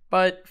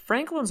 But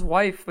Franklin's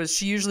wife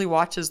she usually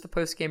watches the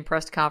post-game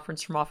press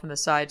conference from off on the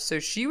side. So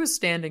she was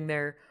standing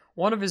there.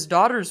 One of his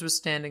daughters was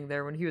standing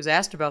there when he was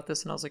asked about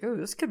this. And I was like, oh,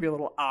 this could be a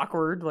little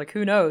awkward. Like,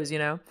 who knows,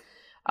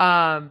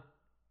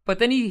 But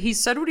then he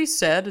said what he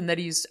said and that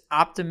he's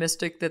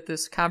optimistic that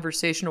this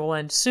conversation will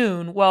end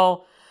soon.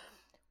 Well,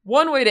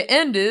 one way to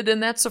end it,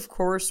 and that's, of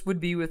course,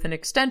 would be with an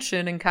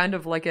extension and kind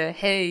of like a,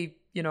 hey,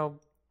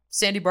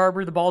 Sandy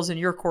Barber, the ball's in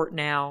your court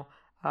now.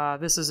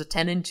 This is a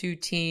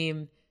 10-2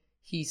 team.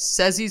 He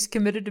says he's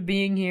committed to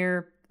being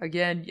here.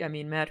 Again, I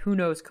mean, Matt, who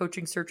knows?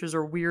 Coaching searches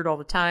are weird all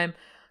the time.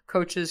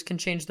 Coaches can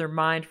change their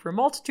mind for a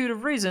multitude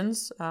of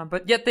reasons,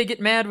 but yet they get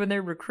mad when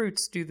their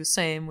recruits do the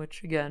same,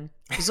 which, again,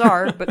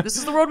 bizarre, but this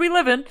is the world we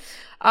live in.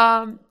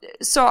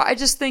 So I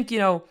just think,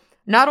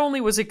 not only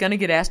was it going to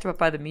get asked about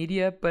by the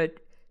media, but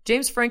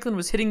James Franklin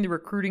was hitting the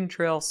recruiting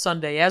trail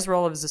Sunday, as were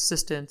all of his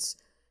assistants.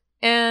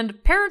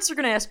 And parents are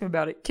going to ask him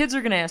about it. Kids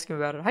are going to ask him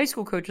about it. High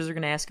school coaches are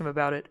going to ask him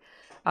about it.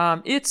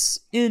 It's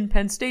in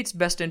Penn State's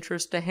best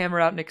interest to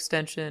hammer out an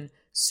extension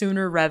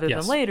sooner rather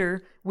than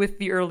later, with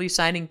the early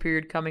signing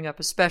period coming up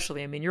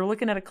especially. I mean, you're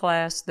looking at a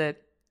class that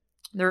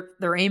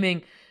they're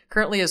aiming,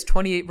 currently has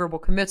 28 verbal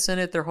commits in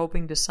it. They're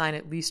hoping to sign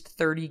at least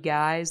 30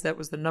 guys. That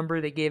was the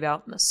number they gave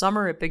out in the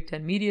summer at Big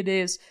Ten Media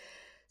Days.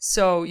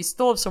 So you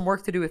still have some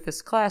work to do with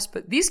this class,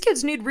 but these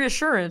kids need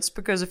reassurance,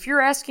 because if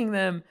you're asking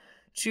them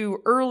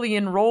to early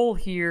enroll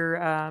here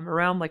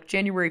around like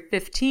January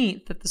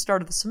 15th at the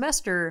start of the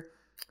semester,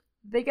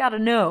 they got to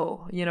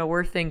know,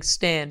 where things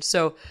stand.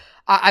 So,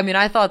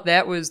 I thought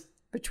that was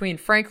between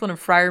Franklin and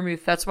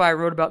Freiermuth. That's why I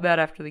wrote about that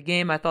after the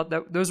game. I thought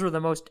that those were the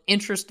most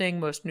interesting,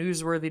 most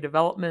newsworthy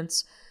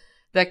developments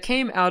that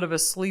came out of a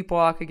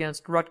sleepwalk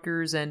against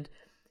Rutgers. And,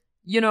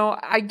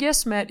 I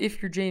guess, Matt,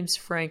 if you're James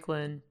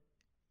Franklin,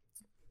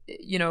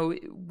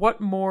 what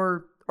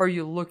more are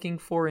you looking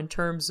for in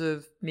terms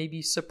of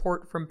maybe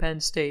support from Penn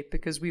State?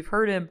 Because we've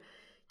heard him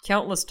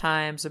countless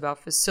times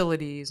about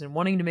facilities and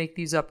wanting to make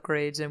these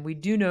upgrades. And we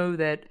do know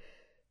that,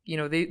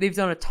 they've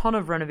done a ton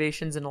of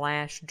renovations in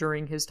Lash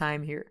during his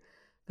time here.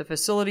 The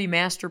facility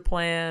master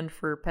plan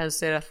for Penn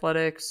State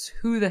athletics,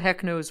 who the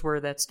heck knows where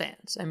that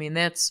stands? I mean,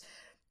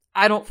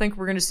 I don't think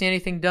we're going to see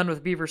anything done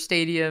with Beaver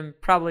Stadium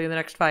probably in the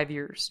next 5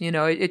 years.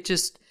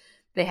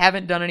 They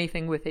haven't done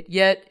anything with it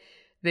yet.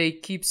 They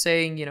keep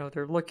saying,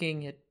 they're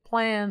looking at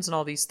plans and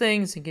all these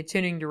things and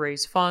continuing to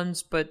raise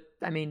funds. But,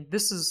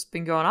 this has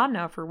been going on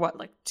now for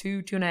like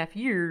 2.5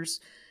 years.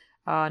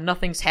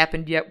 Nothing's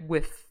happened yet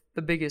with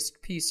the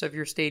biggest piece of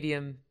your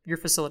stadium, your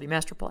facility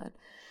master plan.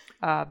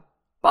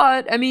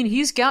 But,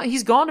 he's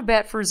gone to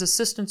bat for his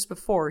assistants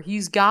before.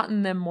 He's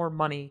gotten them more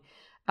money.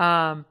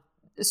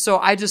 So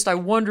I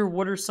wonder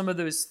what are some of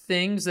those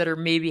things that are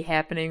maybe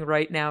happening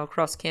right now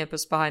across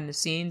campus behind the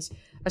scenes,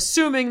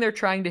 assuming they're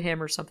trying to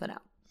hammer something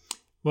out.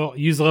 Well,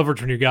 use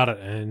leverage when you got it.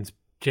 And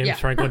James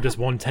Franklin just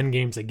won 10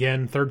 games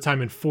again, third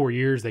time in 4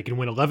 years. They can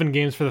win 11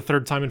 games for the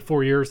third time in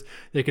 4 years.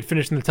 They could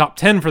finish in the top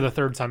 10 for the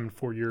third time in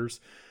 4 years.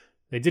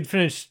 They did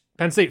finish,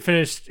 Penn State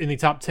finished in the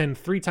top 10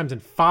 3 times in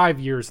 5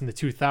 years in the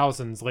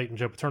 2000s, late in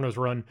Joe Paterno's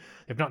run.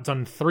 They've not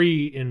done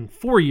 3 in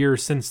 4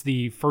 years since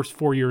the first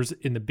 4 years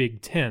in the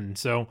Big Ten.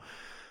 So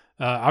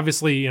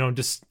obviously,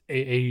 just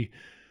a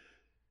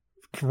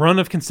run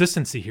of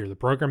consistency here. The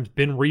program's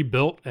been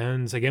rebuilt,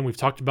 and again, we've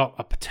talked about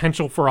a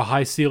potential for a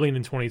high ceiling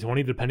in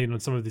 2020, depending on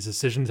some of these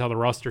decisions, how the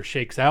roster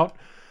shakes out.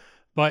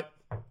 But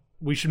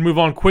we should move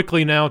on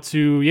quickly now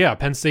to,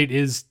 Penn State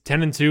is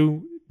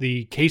 10-2.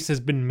 The case has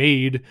been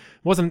made. It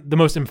wasn't the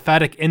most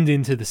emphatic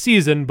ending to the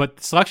season, but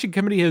the selection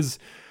committee has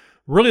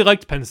really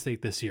liked Penn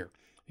State this year.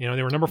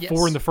 They were number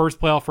 4 in the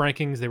first playoff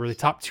rankings. They were the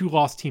top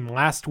 2-loss team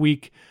last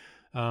week.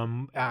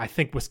 I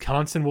think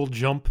Wisconsin will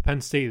jump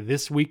Penn State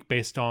this week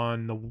based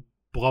on the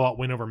blowout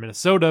win over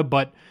Minnesota,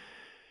 but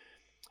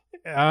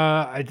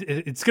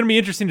It's going to be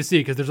interesting to see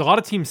because there's a lot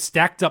of teams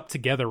stacked up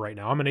together right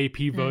now. I'm an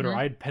AP voter. Mm-hmm.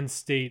 I had Penn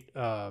State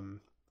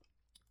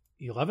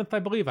 11th, I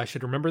believe. I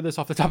should remember this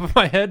off the top of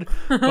my head.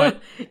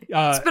 But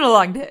it's been a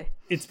long day.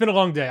 It's been a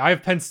long day. I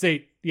have Penn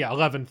State,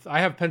 11th. I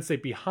have Penn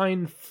State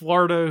behind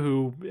Florida,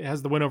 who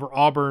has the win over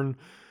Auburn.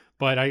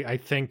 But I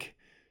think,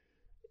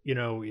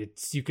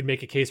 you could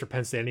make a case for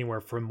Penn State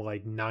anywhere from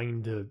like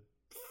 9 to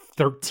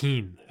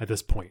 13 at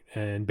this point.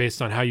 And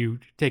based on how you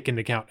take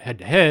into account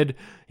head-to-head,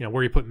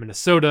 where you put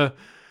Minnesota.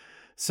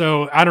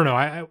 So I don't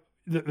know.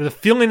 The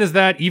feeling is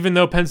that even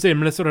though Penn State and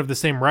Minnesota have the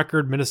same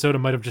record, Minnesota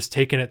might have just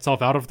taken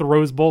itself out of the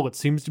Rose Bowl. It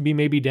seems to be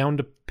maybe down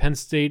to Penn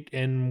State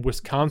and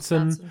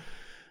Wisconsin.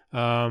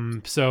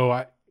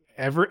 So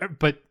every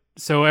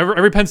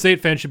Penn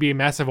State fan should be a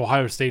massive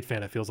Ohio State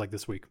fan, it feels like,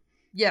 this week.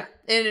 Yeah,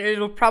 and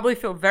it'll probably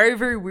feel very,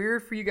 very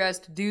weird for you guys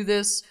to do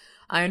this.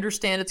 I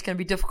understand it's going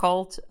to be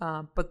difficult,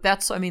 but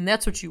that's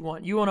what you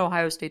want. You want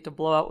Ohio State to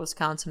blow out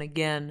Wisconsin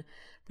again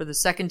for the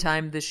second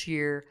time this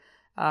year,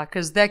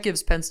 because that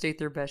gives Penn State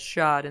their best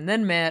shot. And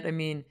then, Matt,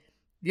 the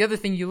other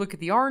thing, you look at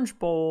the Orange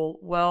Bowl,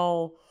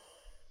 well,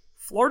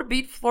 Florida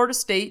beat Florida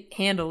State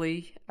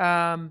handily.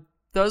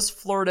 Does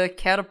Florida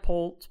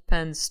catapult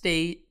Penn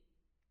State?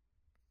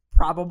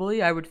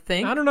 Probably, I would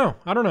think. I don't know.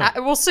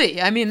 We'll see.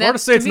 Florida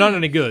State's not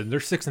any good. They're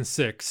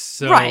 6-6.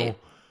 So. Right.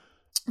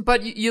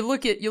 But you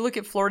look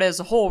at Florida as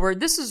a whole, where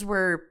this is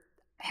where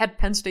had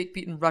Penn State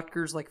beaten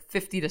Rutgers like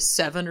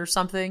 50-7 or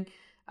something,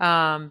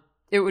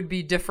 it would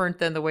be different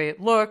than the way it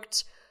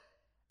looked.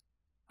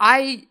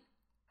 I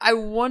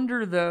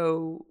wonder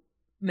though,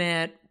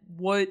 Matt,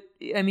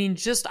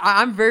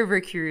 I'm very,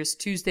 very curious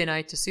Tuesday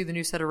night to see the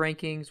new set of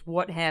rankings,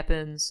 what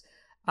happens,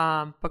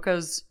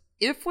 because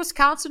if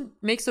Wisconsin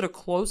makes it a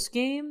close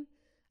game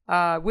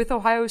with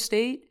Ohio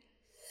State,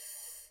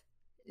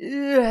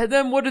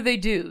 then what do they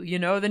do?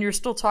 Then you're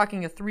still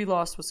talking a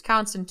 3-loss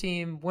Wisconsin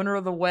team, winner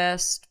of the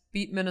West,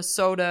 beat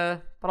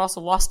Minnesota, but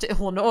also lost to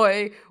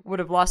Illinois, would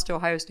have lost to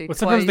Ohio State twice.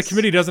 Sometimes the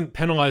committee doesn't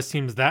penalize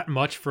teams that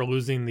much for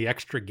losing the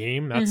extra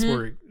game. That's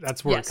where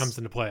it comes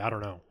into play. I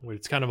don't know.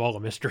 It's kind of all a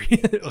mystery.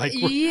 It's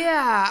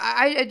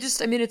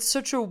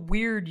such a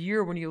weird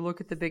year when you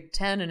look at the Big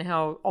Ten and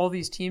how all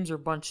these teams are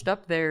bunched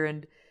up there.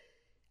 And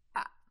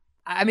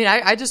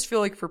I just feel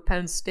like for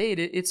Penn State,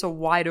 it's a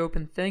wide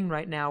open thing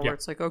right now where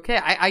it's like, okay,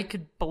 I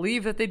could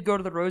believe that they'd go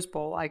to the Rose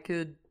Bowl.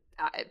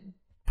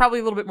 Probably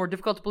a little bit more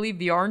difficult to believe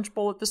the Orange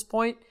Bowl at this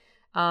point,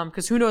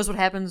 because who knows what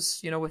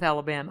happens, with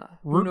Alabama.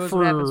 Who knows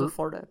what happens with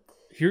Florida.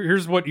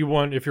 Here's what you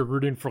want if you're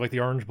rooting for like the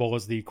Orange Bowl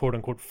as the quote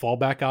unquote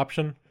fallback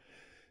option.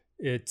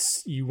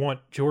 You want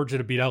Georgia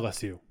to beat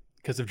LSU,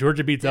 because if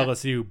Georgia beats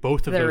LSU,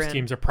 both of those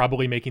teams are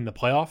probably making the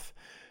playoff,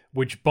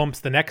 which bumps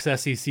the next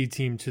SEC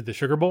team to the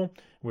Sugar Bowl,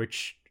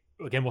 which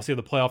again, we'll see how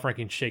the playoff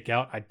rankings shake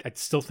out. I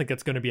still think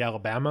it's going to be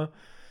Alabama.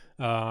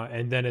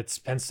 And then it's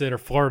Penn State or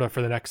Florida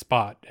for the next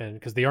spot. And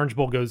because the Orange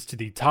Bowl goes to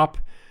the top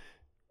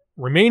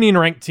remaining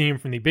ranked team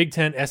from the Big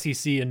Ten,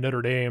 SEC, and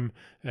Notre Dame.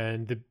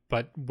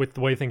 But with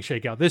the way things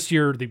shake out this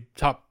year, the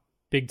top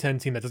Big Ten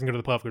team that doesn't go to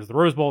the playoff goes to the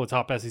Rose Bowl. The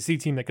top SEC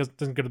team that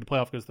doesn't go to the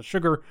playoff goes to the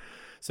Sugar.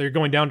 So you're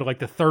going down to like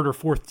the third or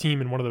fourth team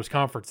in one of those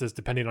conferences,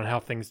 depending on how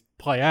things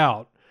play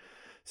out.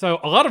 So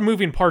a lot of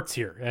moving parts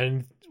here.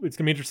 And it's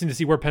going to be interesting to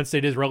see where Penn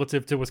State is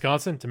relative to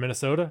Wisconsin, to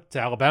Minnesota, to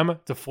Alabama,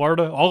 to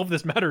Florida. All of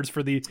this matters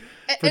for the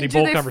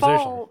bowl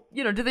conversation.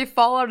 Do they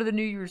fall out of the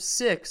New Year's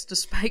Six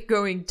despite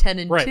going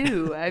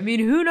 10-2?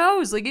 Who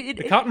knows?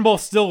 The Cotton Bowl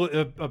is still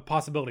a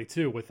possibility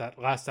too with that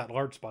last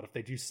at-large spot if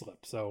they do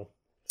slip. So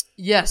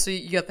yeah, so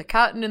you got the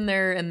Cotton in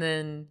there, and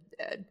then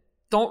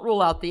don't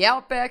rule out the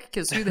Outback,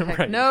 because who the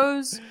heck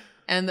knows?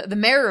 And the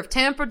mayor of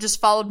Tampa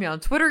just followed me on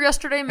Twitter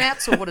yesterday,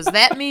 Matt. So what does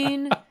that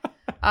mean?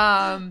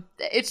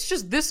 It's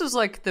just, this is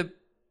like the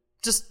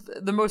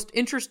most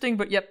interesting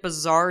but yet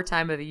bizarre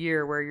time of the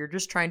year where you're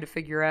just trying to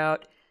figure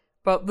out,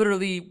 but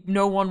literally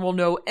no one will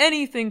know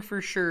anything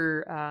for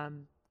sure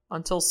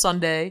until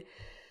Sunday.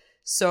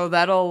 So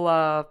that'll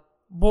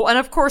and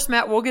of course,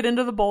 Matt, we'll get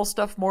into the bowl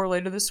stuff more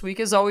later this week.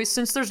 As always,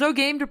 since there's no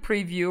game to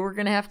preview, we're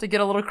gonna have to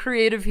get a little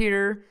creative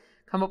here,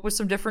 come up with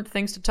some different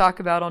things to talk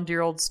about on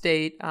Dear Old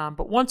State.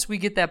 But once we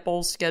get that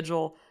bowl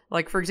schedule,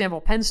 like, for example,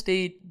 Penn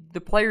State,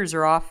 the players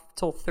are off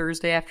till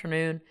Thursday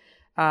afternoon.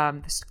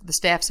 The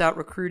staff's out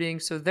recruiting,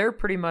 so they're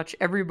pretty much,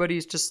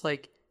 everybody's just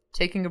like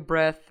taking a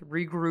breath,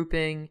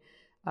 regrouping.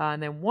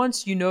 And then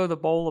once you know the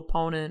bowl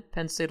opponent,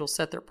 Penn State will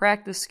set their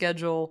practice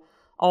schedule,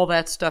 all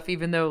that stuff,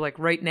 even though, like,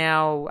 right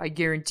now, I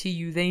guarantee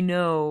you they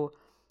know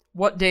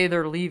what day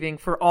they're leaving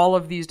for all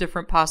of these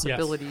different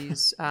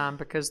possibilities,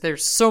 because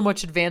there's so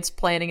much advanced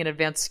planning and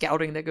advanced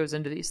scouting that goes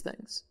into these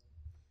things.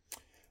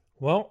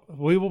 Well,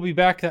 we will be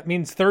back. That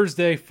means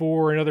Thursday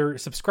for another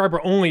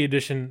subscriber-only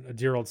edition of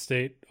Dear Old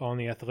State on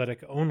The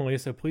Athletic only.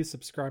 So please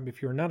subscribe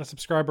if you're not a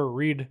subscriber.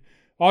 Read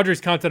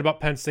Audrey's content about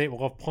Penn State.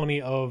 We'll have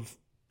plenty of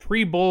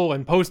pre-bowl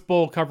and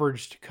post-bowl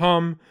coverage to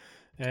come.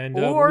 And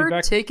we'll be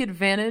back. Take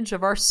advantage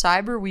of our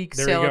Cyber Week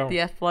sale at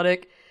The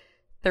Athletic.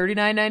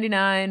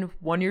 $39.99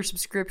 1-year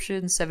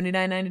subscription,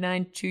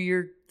 $79.99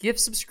 2-year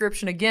gift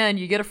subscription. Again,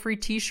 you get a free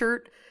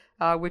T-shirt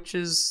which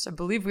is, I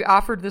believe we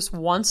offered this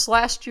once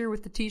last year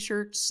with the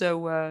t-shirts.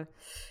 So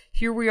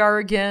here we are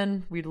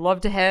again. We'd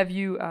love to have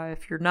you.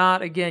 If you're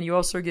not, again, you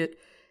also get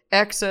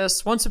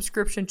access, one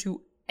subscription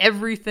to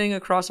everything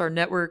across our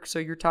network. So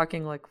you're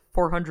talking like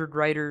 400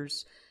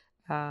 writers.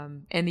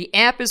 And the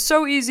app is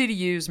so easy to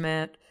use,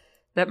 Matt,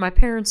 that my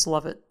parents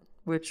love it,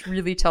 which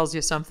really tells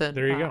you something.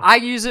 There you go. I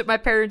use it. My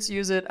parents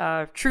use it.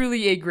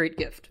 Truly a great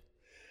gift.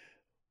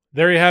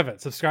 There you have it.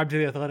 Subscribe to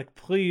The Athletic,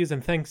 please.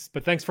 And thanks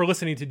for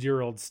listening to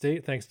Dear Old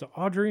State. Thanks to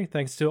Audrey.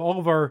 Thanks to all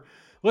of our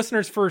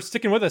listeners for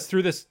sticking with us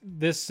through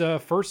this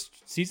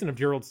first season of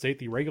Dear Old State.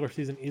 The regular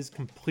season is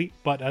complete,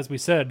 but as we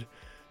said,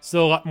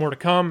 still a lot more to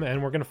come,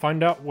 and we're going to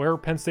find out where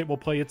Penn State will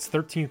play its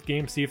 13th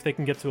game, see if they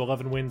can get to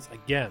 11 wins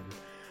again.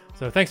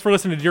 So thanks for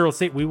listening to Dear Old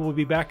State. We will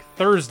be back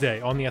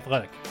Thursday on The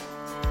Athletic.